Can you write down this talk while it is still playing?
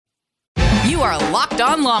You are Locked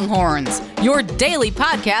On Longhorns, your daily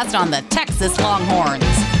podcast on the Texas Longhorns.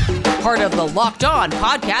 Part of the Locked On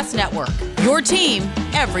Podcast Network, your team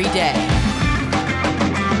every day.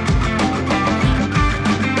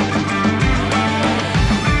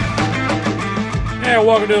 Hey,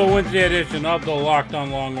 welcome to the Wednesday edition of the Locked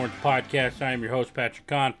On Longhorns podcast. I am your host, Patrick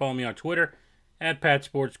Kahn. Follow me on Twitter at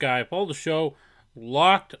PatSportsGuy. Follow the show,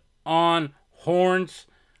 Locked On Horns.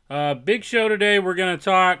 Big show today. We're going to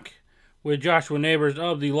talk with Joshua Neighbors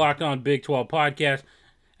of the Locked On Big 12 podcast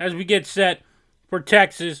as we get set for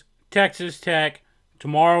Texas Tech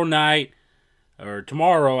tomorrow,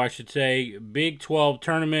 I should say, Big 12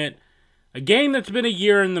 tournament. A game that's been a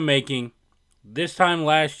year in the making. This time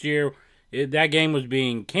last year, that game was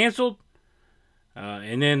being canceled,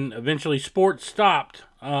 and then eventually sports stopped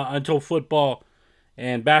until football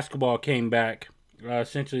and basketball came back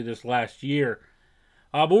essentially this last year.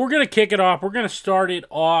 But we're going to kick it off. We're going to start it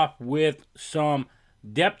off with some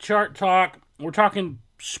depth chart talk. We're talking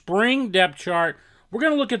spring depth chart. We're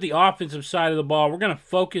going to look at the offensive side of the ball. We're going to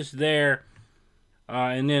focus there.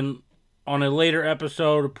 And then on a later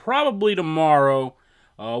episode, probably tomorrow,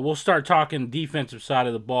 we'll start talking defensive side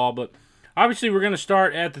of the ball. But obviously, we're going to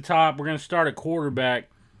start at the top. We're going to start at quarterback.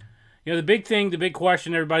 You know, the big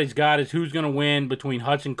question everybody's got is who's going to win between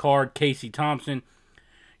Hudson Card, Casey Thompson.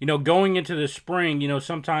 You know, going into the spring, you know,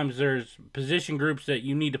 sometimes there's position groups that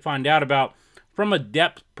you need to find out about from a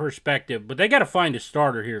depth perspective, but they got to find a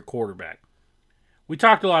starter here at quarterback. We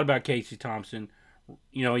talked a lot about Casey Thompson.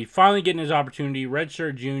 You know, he finally getting his opportunity,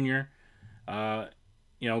 redshirt junior,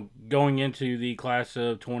 you know, going into the class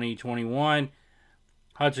of 2021.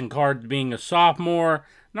 Hudson Card being a sophomore.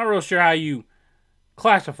 Not real sure how you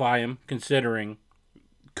classify him considering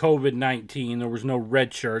COVID-19. There was no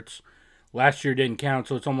red shirts. Last year didn't count,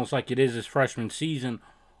 so it's almost like it is his freshman season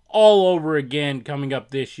all over again coming up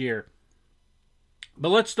this year.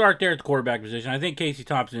 But let's start there at the quarterback position. I think Casey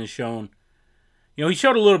Thompson has shown, you know, he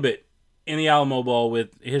showed a little bit in the Alamo Bowl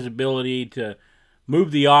with his ability to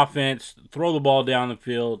move the offense, throw the ball down the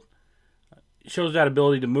field. Shows that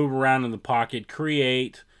ability to move around in the pocket,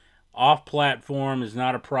 create. Off-platform is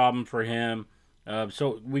not a problem for him.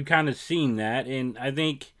 So we've kind of seen that, and I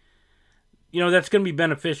think, you know, that's going to be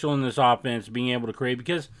beneficial in this offense, being able to create,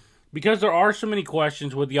 because there are so many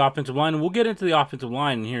questions with the offensive line, and we'll get into the offensive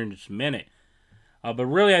line here in just a minute. But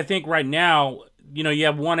really, I think right now, you know, you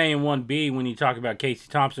have 1A and 1B when you talk about Casey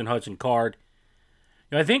Thompson, Hudson Card.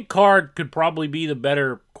 You know, I think Card could probably be the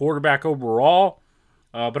better quarterback overall,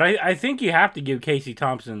 but I think you have to give Casey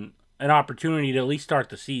Thompson an opportunity to at least start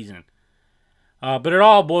the season. But it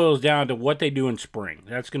all boils down to what they do in spring.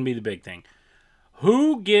 That's going to be the big thing.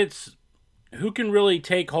 Who can really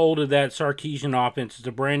take hold of that Sarkisian offense? It's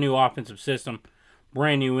a brand new offensive system,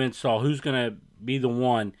 brand new install. Who's going to be the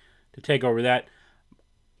one to take over that?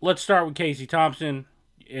 Let's start with Casey Thompson,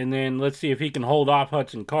 and then let's see if he can hold off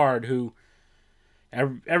Hudson Card, who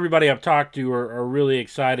everybody I've talked to are really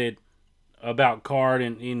excited about Card,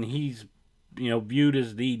 and he's, you know, viewed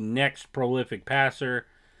as the next prolific passer.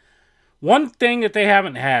 One thing that they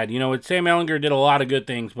haven't had, you know, Sam Ehlinger did a lot of good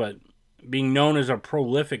things, but being known as a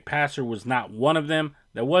prolific passer was not one of them.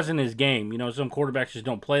 That wasn't his game. You know, some quarterbacks just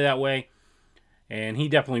don't play that way, and he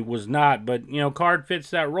definitely was not. But, you know, Card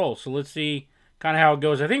fits that role, so let's see kind of how it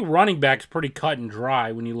goes. I think running back's pretty cut and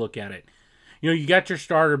dry when you look at it. You know, you got your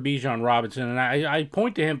starter, Bijan Robinson, and I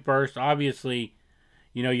point to him first. Obviously,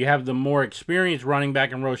 you know, you have the more experienced running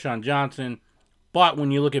back in Roschon Johnson, but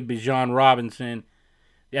when you look at Bijan Robinson,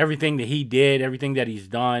 everything that he did, everything that he's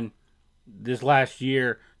done this last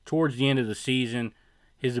year, towards the end of the season,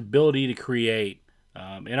 his ability to create,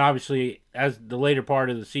 and obviously as the later part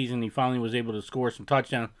of the season, he finally was able to score some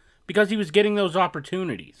touchdowns because he was getting those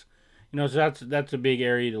opportunities. You know, so that's a big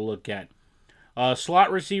area to look at.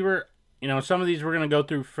 Slot receiver, you know, some of these we're going to go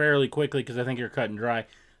through fairly quickly because I think you're cut and dry. I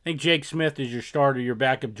think Jake Smith is your starter, your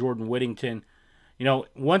backup Jordan Whittington. You know,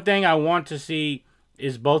 one thing I want to see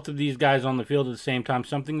is both of these guys on the field at the same time,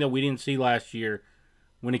 something that we didn't see last year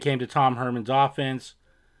when it came to Tom Herman's offense,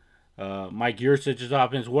 Mike Yurcich's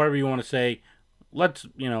offense, whatever you want to say. Let's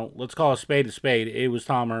call a spade a spade. It was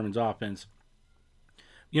Tom Herman's offense.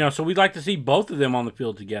 You know, so we'd like to see both of them on the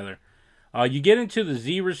field together. You get into the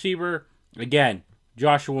Z receiver, again,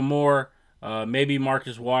 Joshua Moore, maybe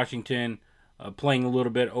Marcus Washington playing a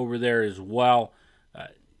little bit over there as well.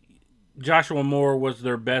 Joshua Moore was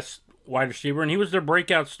their best wide receiver, and he was their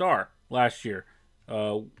breakout star last year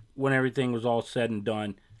when everything was all said and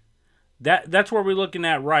done. That's what we're looking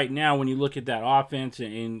at right now when you look at that offense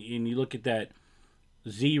and you look at that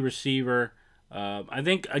Z receiver. I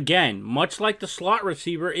think, again, much like the slot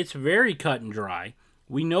receiver, it's very cut and dry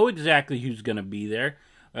We know exactly who's going to be there.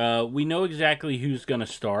 We know exactly who's going to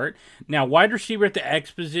start. Now, wide receiver at the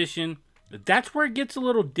X position, that's where it gets a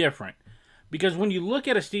little different. Because when you look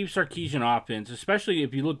at a Steve Sarkisian offense, especially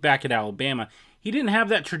if you look back at Alabama, he didn't have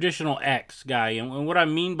that traditional X guy. And what I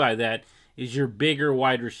mean by that is your bigger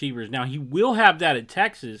wide receivers. Now, he will have that at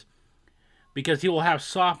Texas because he will have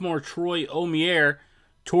sophomore Troy Omeire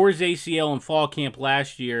towards ACL in fall camp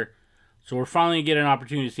last year. So we're finally going to get an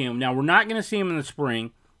opportunity to see him. Now, we're not going to see him in the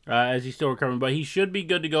spring as he's still recovering, but he should be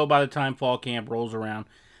good to go by the time fall camp rolls around.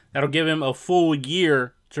 That'll give him a full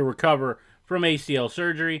year to recover from ACL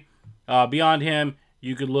surgery. Beyond him,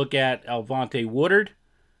 you could look at Alvonte Woodard,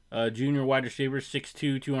 junior wide receiver,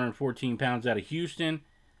 6'2", 214 pounds out of Houston.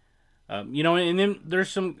 And then there's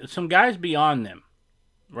some guys beyond them,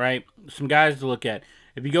 right? Some guys to look at.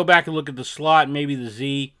 If you go back and look at the slot, maybe the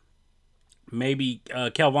Z, maybe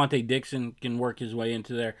Kelvonte Dixon can work his way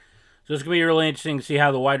into there. So it's going to be really interesting to see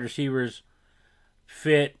how the wide receivers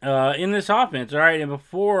fit in this offense. All right, and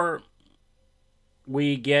before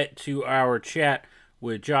we get to our chat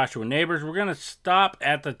with Joshua Neighbors, we're going to stop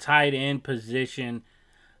at the tight end position.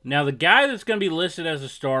 Now, the guy that's going to be listed as a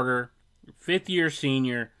starter, fifth-year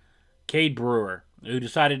senior, Cade Brewer, who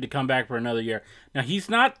decided to come back for another year. Now, he's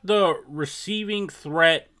not the receiving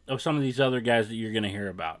threat of some of these other guys that you're going to hear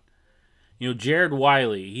about. Jared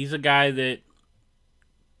Wiley, he's a guy that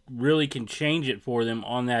really can change it for them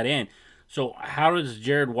on that end. So how does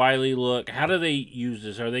Jared Wiley look? How do they use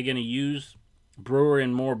this? Are they going to use Brewer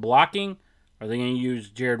in more blocking? Are they going to use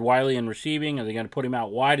Jared Wiley in receiving? Are they going to put him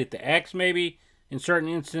out wide at the X maybe in certain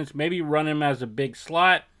instances? Maybe run him as a big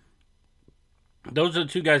slot? Those are the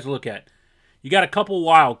two guys to look at. You got a couple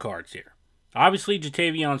wild cards here. Obviously,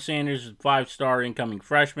 Jatavion Sanders is a 5-star incoming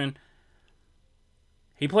freshman.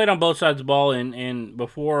 He played on both sides of the ball, and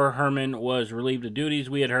before Herman was relieved of duties,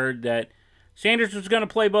 we had heard that Sanders was going to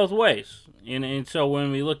play both ways. And so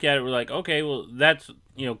when we look at it, we're like, okay, well, that's,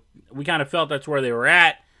 we kind of felt that's where they were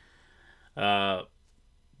at. But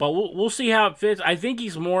we'll see how it fits. I think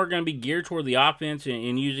he's more going to be geared toward the offense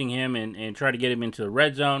and using him and try to get him into the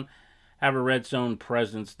red zone, have a red zone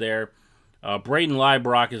presence there. Braden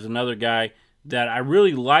Liebrock is another guy that I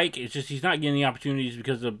really like. It's just he's not getting the opportunities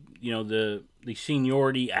because of the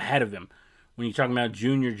seniority ahead of him. When you're talking about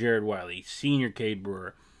junior Jared Wiley, senior Cade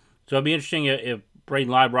Brewer. So it'll be interesting if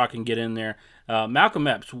Braden Liebrock can get in there. Malcolm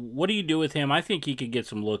Epps, what do you do with him? I think he could get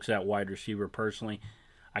some looks at wide receiver personally.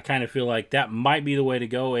 I kind of feel like that might be the way to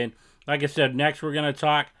go. And like I said, next we're going to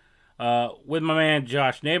talk with my man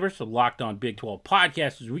Josh Neighbors, the Locked On Big 12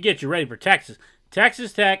 podcast, as we get you ready for Texas.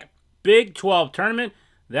 Texas Tech Big 12 tournament.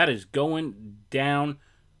 That is going down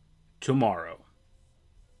tomorrow.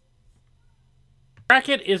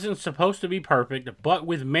 Bracket isn't supposed to be perfect, but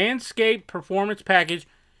with Manscaped Performance Package,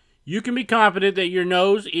 you can be confident that your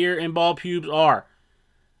nose, ear, and ball pubes are.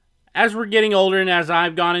 As we're getting older and as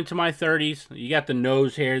I've gone into my 30s, you got the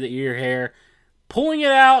nose hair, the ear hair. Pulling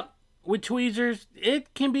it out with tweezers,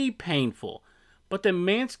 it can be painful. But the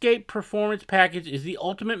Manscaped Performance Package is the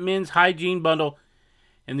ultimate men's hygiene bundle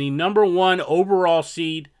and the number one overall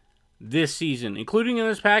seed this season. Including in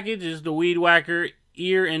this package is the Weed Whacker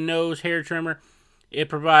ear and nose hair trimmer. It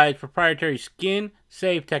provides proprietary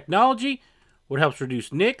skin-safe technology, what helps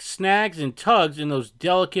reduce nicks, snags, and tugs in those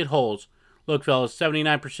delicate holes. Look, fellas,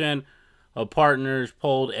 79% of partners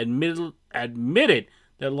polled admitted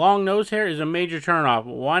that long nose hair is a major turnoff.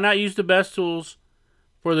 Why not use the best tools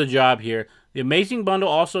for the job here? The amazing bundle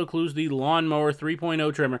also includes the Lawnmower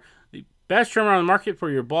 3.0 trimmer, the best trimmer on the market for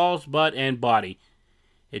your balls, butt, and body.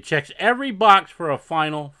 It checks every box for a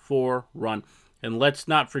Final Four run. And let's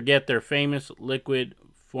not forget their famous liquid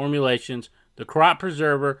formulations, the Crop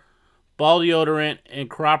Preserver, Ball Deodorant, and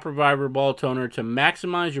Crop Reviver Ball Toner to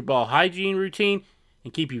maximize your ball hygiene routine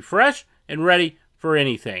and keep you fresh and ready for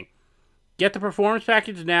anything. Get the Performance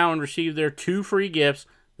Package now and receive their 2 free gifts,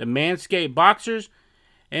 the Manscaped Boxers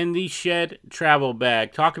and the Shed Travel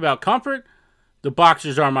Bag. Talk about comfort, the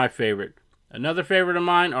Boxers are my favorite. Another favorite of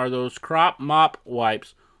mine are those Crop Mop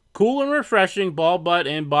Wipes. Cool and refreshing ball, butt,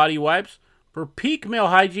 and body wipes for peak male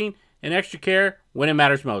hygiene and extra care when it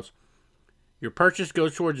matters most. Your purchase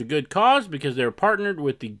goes towards a good cause because they're partnered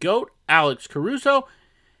with the GOAT, Alex Caruso,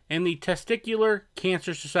 and the Testicular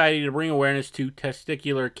Cancer Society to bring awareness to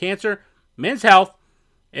testicular cancer, men's health,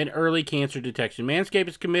 and early cancer detection. Manscaped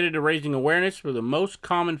is committed to raising awareness for the most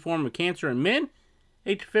common form of cancer in men,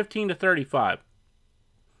 aged 15 to 35,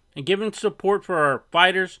 and giving support for our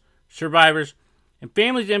fighters, survivors, and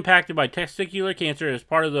families impacted by testicular cancer as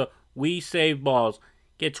part of the We Save Balls.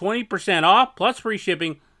 Get 20% off plus free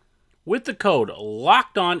shipping with the code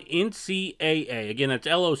LOCKEDONNCAA. Again, that's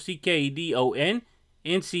LOCKEDONNCAA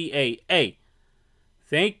NCAA.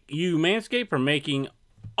 Thank you, Manscaped, for making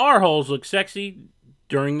our holes look sexy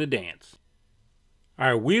during the dance.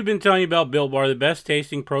 All right, we've been telling you about Built Bar, the best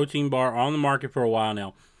tasting protein bar on the market for a while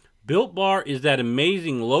now. Built Bar is that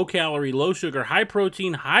amazing low-calorie, low-sugar,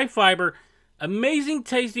 high-protein, high-fiber, amazing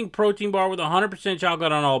tasting protein bar with 100%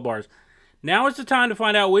 chocolate on all bars. Now is the time to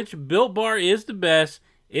find out which Built Bar is the best.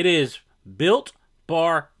 It is Built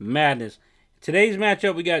Bar Madness. Today's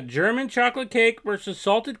matchup, we got German chocolate cake versus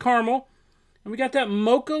salted caramel. And we got that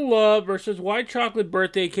Mocha Love versus white chocolate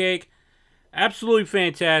birthday cake. Absolutely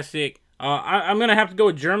fantastic. I'm going to have to go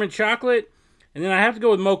with German chocolate. And then I have to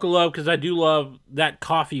go with Mocha Love because I do love that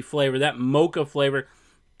coffee flavor, that mocha flavor.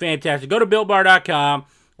 Fantastic. Go to BuiltBar.com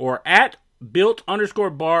or at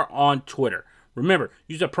Built_bar on Twitter. Remember,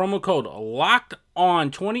 use the promo code LOCKEDON20,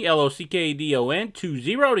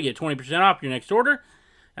 LOCKEDON20 to get 20% off your next order.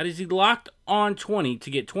 That is the LOCKEDON20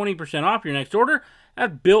 to get 20% off your next order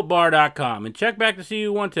at BuiltBar.com. And check back to see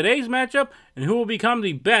who won today's matchup and who will become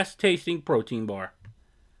the best tasting protein bar.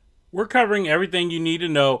 We're covering everything you need to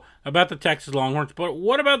know about the Texas Longhorns, but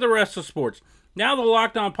what about the rest of sports? Now the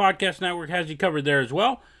Locked On Podcast Network has you covered there as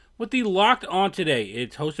well with the Locked On Today.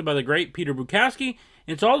 It's hosted by the great Peter Bukowski,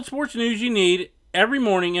 and it's all the sports news you need every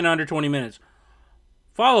morning in under 20 minutes.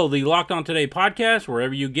 Follow the Locked On Today podcast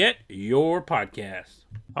wherever you get your podcasts.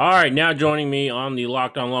 All right, now joining me on the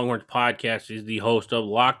Locked On Longhorns podcast is the host of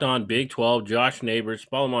Locked On Big 12, Josh Neighbors.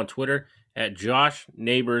 Follow him on Twitter at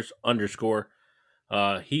JoshNeighbors_.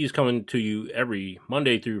 He's coming to you every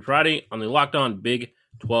Monday through Friday on the Locked On Big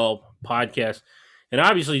 12 podcast. And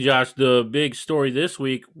obviously, Josh, the big story this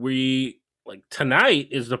week, tonight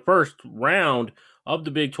is the first round of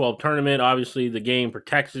the Big 12 tournament. Obviously, the game for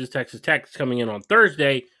Texas Tech is coming in on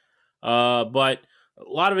Thursday. But a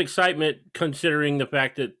lot of excitement considering the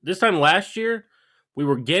fact that this time last year, we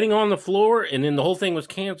were getting on the floor and then the whole thing was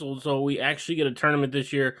canceled. So we actually get a tournament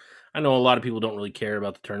this year. I know a lot of people don't really care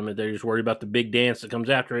about the tournament. They're just worried about the big dance that comes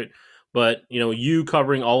after it. But, you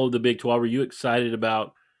covering all of the Big 12, are you excited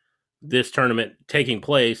about this tournament taking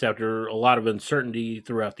place after a lot of uncertainty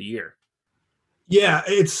throughout the year? Yeah,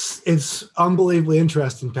 it's unbelievably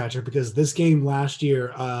interesting, Patrick, because this game last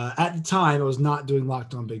year, at the time, I was not doing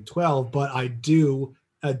Locked On Big 12, but I did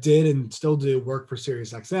and still do work for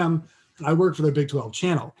SiriusXM, and I work for their Big 12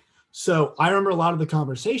 channel. So I remember a lot of the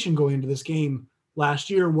conversation going into this game last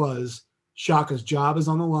year was Shaka's job is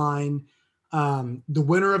on the line. The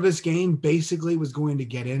winner of this game basically was going to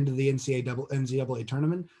get into the NCAA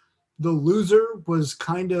tournament. The loser was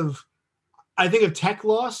kind of, I think if Tech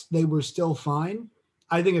lost, they were still fine.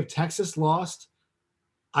 I think if Texas lost,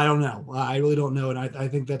 I don't know. I really don't know. And I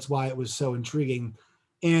think that's why it was so intriguing.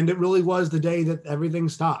 And it really was the day that everything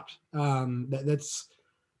stopped. That's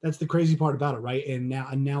the crazy part about it, right? And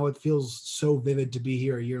now it feels so vivid to be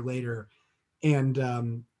here a year later.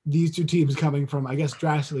 And these two teams coming from, I guess,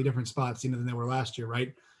 drastically different spots, than they were last year,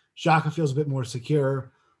 right? Shaka feels a bit more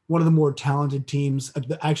secure. One of the more talented teams,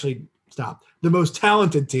 the most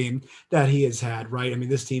talented team that he has had, right? I mean,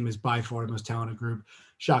 this team is by far the most talented group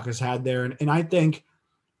Shaka's had there. And I think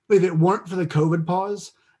if it weren't for the COVID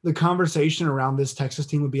pause, the conversation around this Texas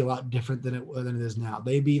team would be a lot different than it is now.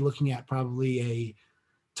 They'd be looking at probably a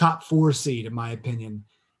top 4 seed, in my opinion,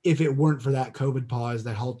 if it weren't for that COVID pause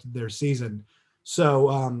that halted their season.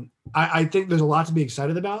 So I think there's a lot to be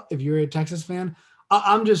excited about if you're a Texas fan.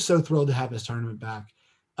 I'm just so thrilled to have this tournament back.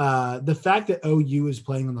 The fact that OU is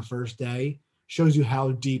playing on the first day shows you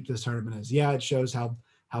how deep this tournament is. Yeah, it shows how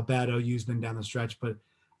bad OU's been down the stretch, but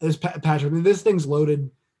Patrick, this thing's loaded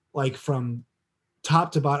from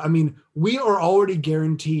top to bottom. I mean, we are already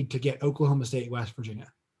guaranteed to get Oklahoma State, West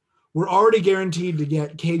Virginia. We're already guaranteed to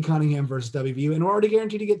get Cade Cunningham versus WVU, and we're already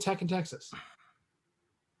guaranteed to get Tech and Texas.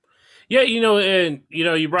 Yeah,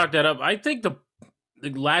 you brought that up. I think the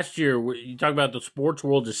last year, you talk about the sports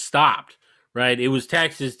world just stopped, right? It was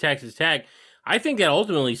Texas Tech. I think that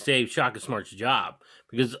ultimately saved Shaka Smart's job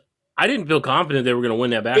because I didn't feel confident they were going to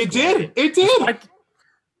win that basketball. It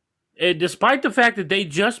did. Despite the fact that they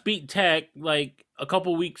just beat Tech a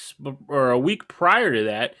couple weeks or a week prior to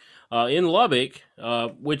that in Lubbock,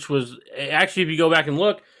 which was actually, if you go back and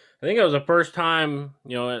look, I think it was the first time,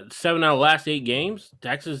 7 out of the last 8 games,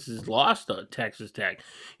 Texas has lost to Texas Tech,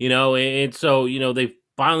 and so, they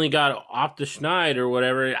finally got off the schneid or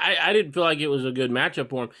whatever. I didn't feel like it was a good matchup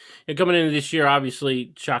for him. And coming into this year,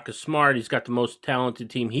 obviously, Shaka Smart, he's got the most talented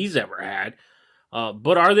team he's ever had.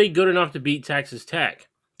 But are they good enough to beat Texas Tech?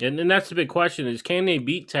 And that's the big question is, can they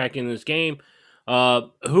beat Tech in this game?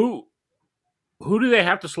 Who do they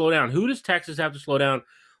have to slow down? Who does Texas have to slow down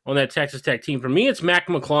on that Texas Tech team? For me, it's Mac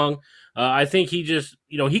McClung. I think he just,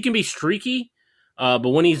 he can be streaky, But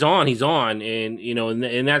when he's on, and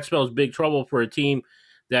and that spells big trouble for a team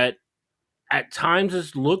that at times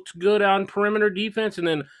has looked good on perimeter defense, and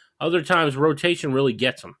then other times rotation really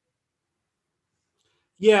gets them.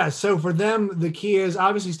 Yeah, so for them, the key is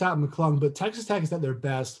obviously stop McClung, but Texas Tech is at their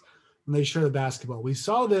best when they share the basketball. We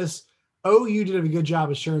saw this. OU did a good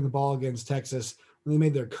job of sharing the ball against Texas when they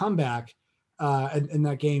made their comeback in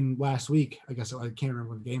that game last week. I guess I can't remember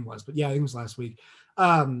what the game was, but yeah, I think it was last week.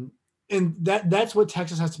 And that's what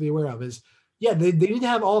Texas has to be aware of is, yeah, they need to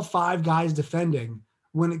have all five guys defending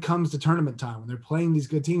when it comes to tournament time, when they're playing these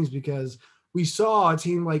good teams, because we saw a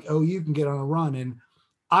team like OU can get on a run. And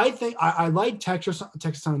I think I like Texas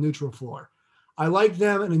on a neutral floor. I like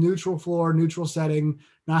them in a neutral floor, neutral setting,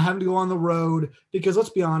 not having to go on the road, because let's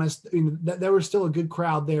be honest, I mean, there was still a good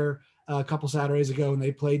crowd there a couple Saturdays ago when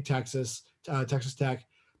they played Texas Tech.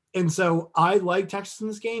 And so I like Texas in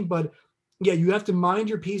this game, but yeah, you have to mind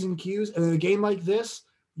your P's and Q's. And in a game like this,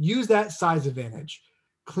 use that size advantage.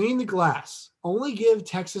 Clean the glass. Only give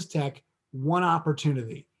Texas Tech one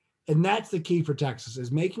opportunity. And that's the key for Texas,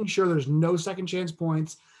 is making sure there's no second chance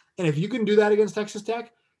points. And if you can do that against Texas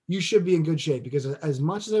Tech, you should be in good shape, because as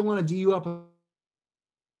much as I want to D you up on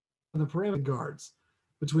the perimeter guards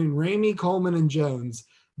between Ramey, Coleman, and Jones,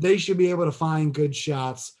 they should be able to find good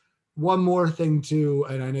shots. One more thing too,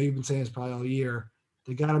 and I know you've been saying this probably all year,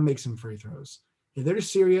 they got to make some free throws. If they're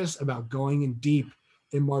serious about going in deep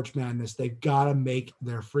in March Madness, they've got to make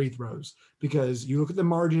their free throws, because you look at the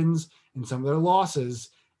margins and some of their losses,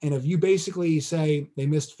 and if you basically say they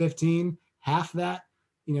missed 15, half that,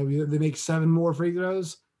 they make 7 more free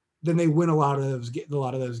throws, then they win a lot of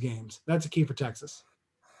those games. That's a key for Texas.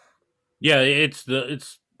 Yeah, it's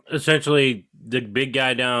essentially the big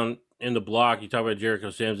guy down in the block. You talk about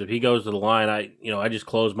Jericho Sims. If he goes to the line, I just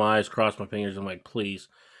close my eyes, cross my fingers. I'm like, please,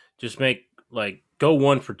 just go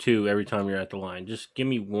 1 for 2 every time you're at the line. Just give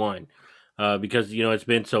me one, because it's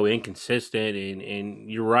been so inconsistent. And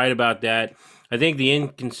you're right about that. I think the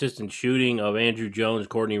inconsistent shooting of Andrew Jones,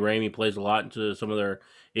 Courtney Ramey plays a lot into some of their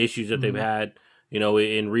issues that they've had.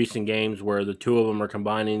 In recent games where the two of them are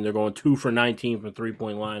combining, they're going 2 for 19 from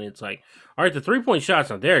 3-point line. It's like, all right, the 3-point shot's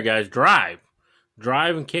not there, guys. Drive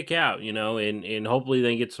and kick out, and hopefully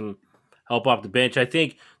they get some help off the bench. I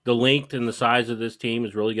think the length and the size of this team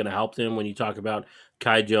is really going to help them when you talk about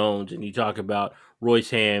Kai Jones and you talk about Royce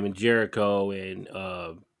Ham and Jericho and,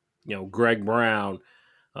 Greg Brown.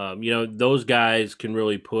 Those guys can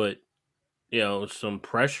really put, some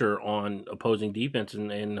pressure on opposing defense,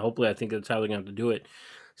 and hopefully I think that's how they're going to have to do it.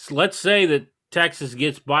 So let's say that Texas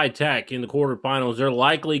gets by Tech in the quarterfinals. They're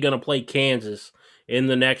likely going to play Kansas in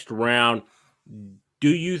the next round. Do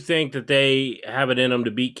you think that they have it in them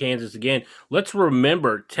to beat Kansas again? Let's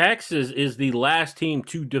remember, Texas is the last team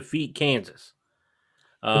to defeat Kansas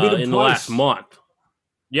in the last month.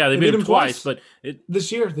 Yeah, they beat them twice, but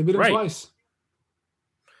this year they beat them twice.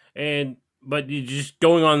 But you just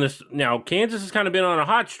going on this now, Kansas has kind of been on a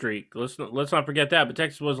hot streak. Let's not forget that. But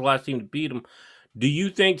Texas was the last team to beat them. Do you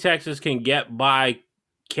think Texas can get by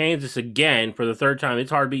Kansas again for the third time? It's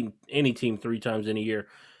hard beating any team 3 times in a year,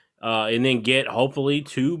 and then get hopefully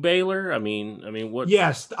to Baylor. I mean, what?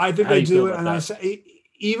 Yes, I think they do. And I say,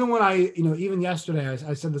 even when even yesterday,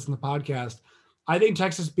 I said this in the podcast. I think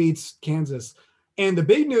Texas beats Kansas, and the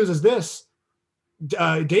big news is this.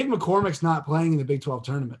 Dave McCormick's not playing in the Big 12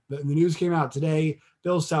 tournament. The news came out today.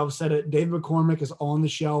 Bill Self said it. Dave McCormick is on the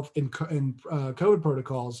shelf in COVID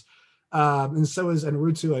protocols, and so is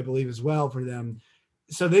Enrutu, I believe, as well for them.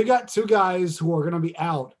 So they've got 2 guys who are going to be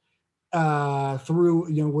out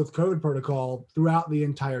through with COVID protocol throughout the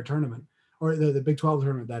entire tournament, or the Big 12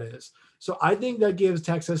 tournament, that is. So I think that gives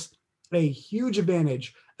Texas a huge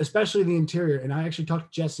advantage, especially the interior. And I actually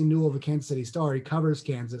talked to Jesse Newell of the Kansas City Star. He covers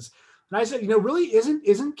Kansas. And I said, really,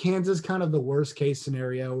 isn't Kansas kind of the worst case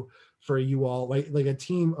scenario for you all? Like a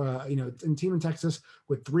team, a team in Texas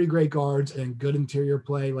with 3 great guards and good interior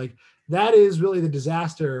play. Like that is really the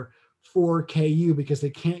disaster for KU, because they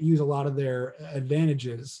can't use a lot of their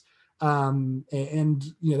advantages.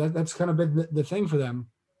 That's kind of been the thing for them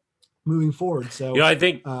moving forward. So I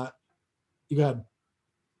think you go ahead.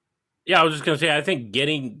 Yeah, I was just going to say, I think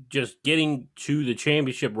getting to the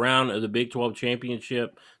championship round of the Big 12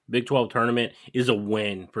 championship, Big 12 tournament is a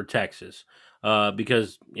win for Texas.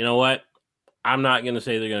 Because you know what? I'm not going to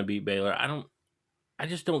say they're going to beat Baylor. I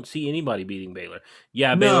just don't see anybody beating Baylor.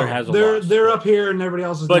 Yeah, Baylor has a loss. They're up here and everybody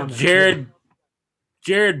else is But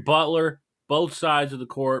Jared Butler, both sides of the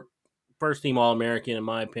court, first team All-American in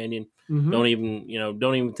my opinion. Mhm.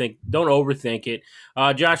 Don't overthink it.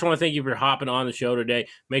 Josh, I want to thank you for hopping on the show today.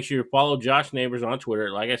 Make sure you follow Josh Neighbors on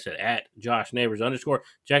Twitter. Like I said, at Josh Neighbors _.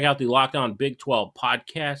 Check out the Locked On Big 12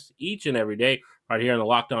 podcast each and every day right here on the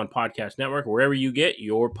Locked On Podcast Network, wherever you get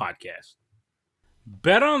your podcast.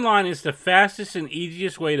 BetOnline is the fastest and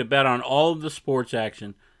easiest way to bet on all of the sports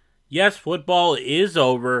action. Yes, football is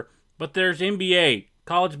over, but there's NBA,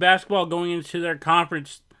 college basketball going into their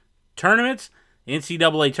conference tournaments,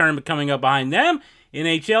 NCAA tournament coming up behind them,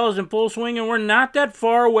 NHL is in full swing, and we're not that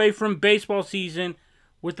far away from baseball season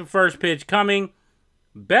with the first pitch coming.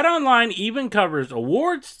 BetOnline even covers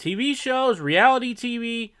awards, TV shows, reality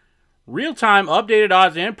TV, real-time updated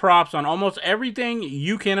odds and props on almost everything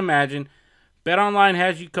you can imagine. BetOnline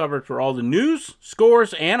has you covered for all the news,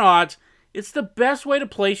 scores, and odds. It's the best way to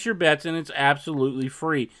place your bets, and it's absolutely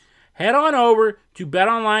free. Head on over to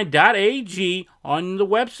betonline.ag on the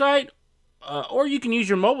website, or you can use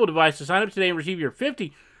your mobile device to sign up today and receive your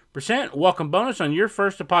 50% welcome bonus on your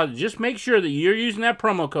first deposit. Just make sure that you're using that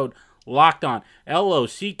promo code LOCKEDON,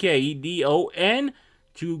 LOCKEDON,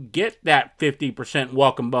 to get that 50%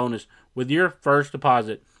 welcome bonus with your first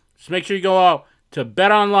deposit. Just make sure you go out to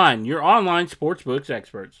BetOnline, your online sportsbooks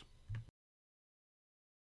experts.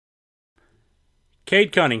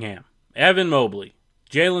 Cade Cunningham, Evan Mobley,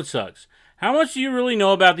 Jalen Suggs. How much do you really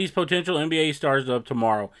know about these potential NBA stars of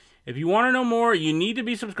tomorrow? If you want to know more, you need to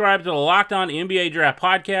be subscribed to the Locked On NBA Draft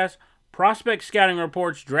Podcast, prospect scouting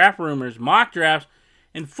reports, draft rumors, mock drafts,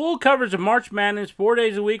 and full coverage of March Madness 4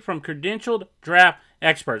 days a week from credentialed draft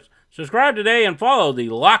experts. Subscribe today and follow the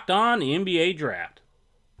Locked On NBA Draft.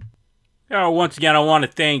 Once again, I want to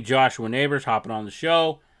thank Joshua Neighbors hopping on the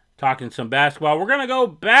show, talking some basketball. We're going to go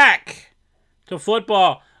back to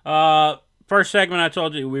football. First segment, I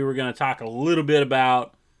told you we were going to talk a little bit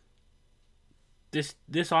about this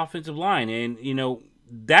offensive line, and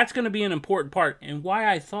that's going to be an important part, and why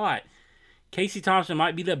I thought Casey Thompson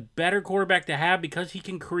might be the better quarterback to have, because he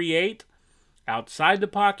can create outside the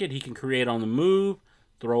pocket, he can create on the move,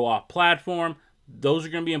 throw off platform. Those are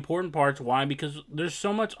going to be important parts. Why? Because there's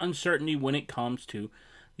so much uncertainty when it comes to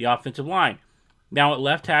the offensive line. Now at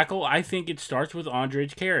left tackle, I think it starts with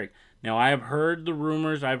Andrej Karic. Now I have heard the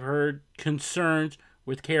rumors, I've heard concerns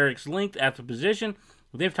with Karic's length at the position.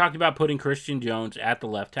 They've talked about putting Christian Jones at the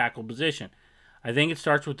left tackle position. I think it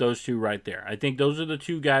starts with those two right there. I think those are the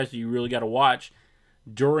two guys that you really got to watch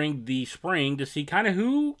during the spring to see kind of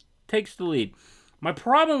who takes the lead. My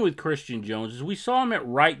problem with Christian Jones is we saw him at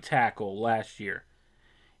right tackle last year,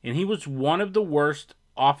 and he was one of the worst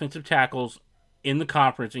offensive tackles in the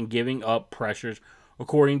conference in giving up pressures,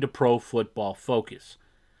 according to Pro Football Focus.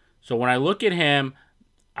 So when I look at him,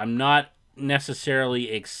 I'm not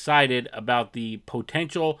necessarily excited about the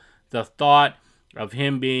potential, the thought of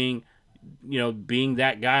him being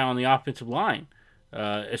that guy on the offensive line,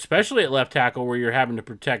 especially at left tackle where you're having to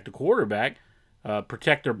protect the quarterback,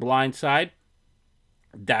 protect their blind side.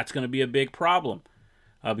 That's going to be a big problem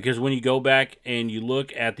because when you go back and you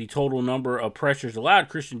look at the total number of pressures allowed,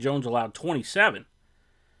 Christian Jones allowed 27.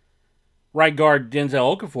 Right guard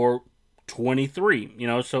Denzel Okafor, 23.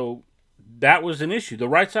 So that was an issue. The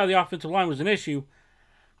right side of the offensive line was an issue.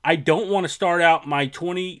 I don't want to start out my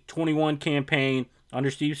 2021 campaign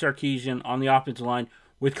under Steve Sarkisian on the offensive line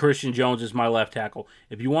with Christian Jones as my left tackle.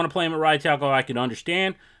 If you want to play him at right tackle, I can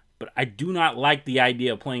understand, but I do not like the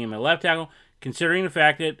idea of playing him at left tackle, considering the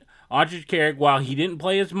fact that Andrej Karic, while he didn't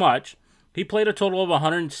play as much, he played a total of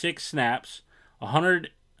 106 snaps,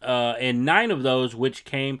 109 of those which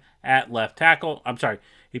came at left tackle. I'm sorry,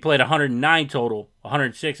 he played 109 total,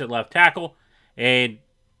 106 at left tackle, and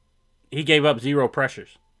he gave up 0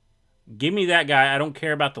 pressures. Give me that guy. I don't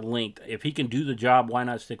care about the length. If he can do the job, why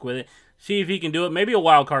not stick with it? See if he can do it. Maybe a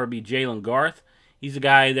wild card would be Jalen Garth. He's a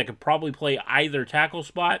guy that could probably play either tackle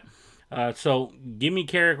spot. So give me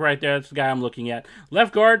Karic right there. That's the guy I'm looking at.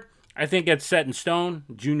 Left guard, I think that's set in stone.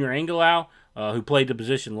 Junior Angilau, who played the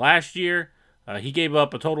position last year. He gave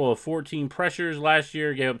up a total of 14 pressures last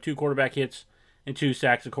year. Gave up 2 quarterback hits and 2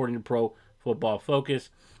 sacks, according to Pro Football Focus.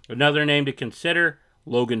 Another name to consider,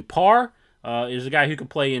 Logan Parr. Is a guy who can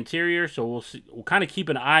play interior, so we'll see. We'll kind of keep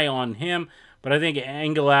an eye on him. But I think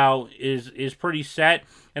Angilau is pretty set,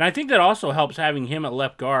 and I think that also helps having him at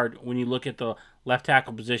left guard when you look at the left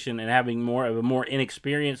tackle position and having more of a more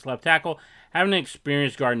inexperienced left tackle. Having an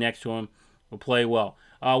experienced guard next to him will play well.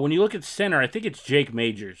 When you look at center, I think it's Jake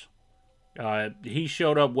Majors. He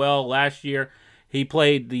showed up well last year. He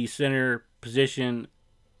played the center position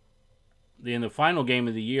in the final game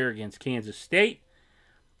of the year against Kansas State,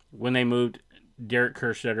 when they moved Derek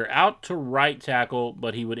Kerstetter out to right tackle,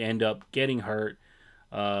 but he would end up getting hurt.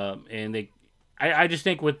 And I just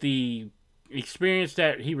think with the experience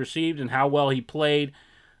that he received and how well he played,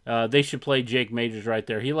 they should play Jake Majors right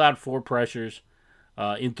there. He allowed 4 pressures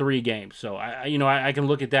in 3 games. So, I can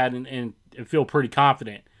look at that and feel pretty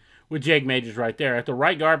confident with Jake Majors right there. At the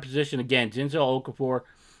right guard position, again, Denzel Okafor.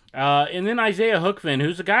 And then Isaiah Hookfin,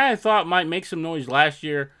 who's a guy I thought might make some noise last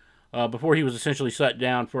year before he was essentially shut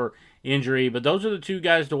down for injury. But those are the 2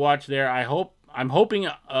 guys to watch there. I'm hoping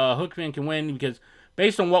Hookfin can win because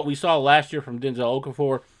based on what we saw last year from Denzel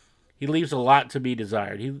Okafor, he leaves a lot to be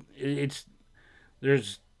desired. I'm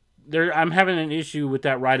having an issue with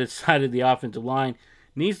that right side of the offensive line.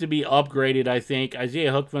 Needs to be upgraded, I think.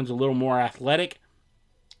 Isaiah Hookfin's a little more athletic.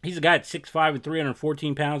 He's a guy at 6'5" and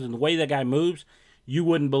 314 pounds, and the way that guy moves, you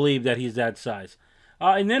wouldn't believe that he's that size.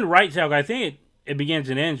 And then right tackle, I think it begins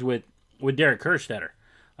and ends with Derek Kerstetter.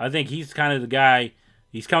 I think he's kind of the guy.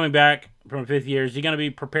 He's coming back from 5th year. Is he going to be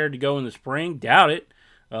prepared to go in the spring? Doubt it.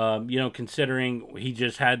 Considering he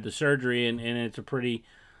just had the surgery and it's a pretty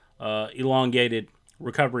elongated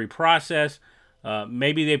recovery process.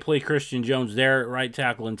 Maybe they play Christian Jones there at right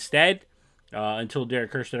tackle instead until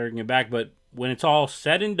Derek Kerstetter can get back. But when it's all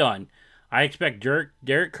said and done, I expect Derek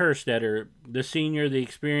Kerstetter, the senior, the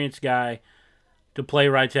experienced guy, to play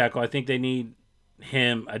right tackle. I think they need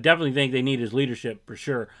him. I definitely think they need his leadership for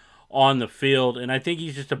sure on the field. And I think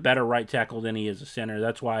he's just a better right tackle than he is a center.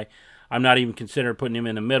 That's why I'm not even considering putting him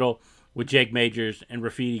in the middle with Jake Majors and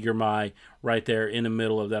Rafidi Girmay right there in the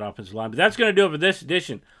middle of that offensive line. But that's going to do it for this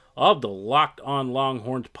edition of the Locked On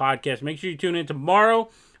Longhorns podcast. Make sure you tune in tomorrow.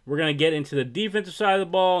 We're going to get into the defensive side of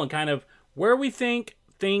the ball and kind of where we think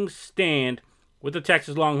things stand with the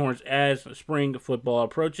Texas Longhorns as spring football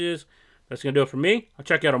approaches. That's going to do it for me. I'll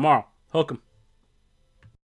check you out tomorrow. Hook 'em.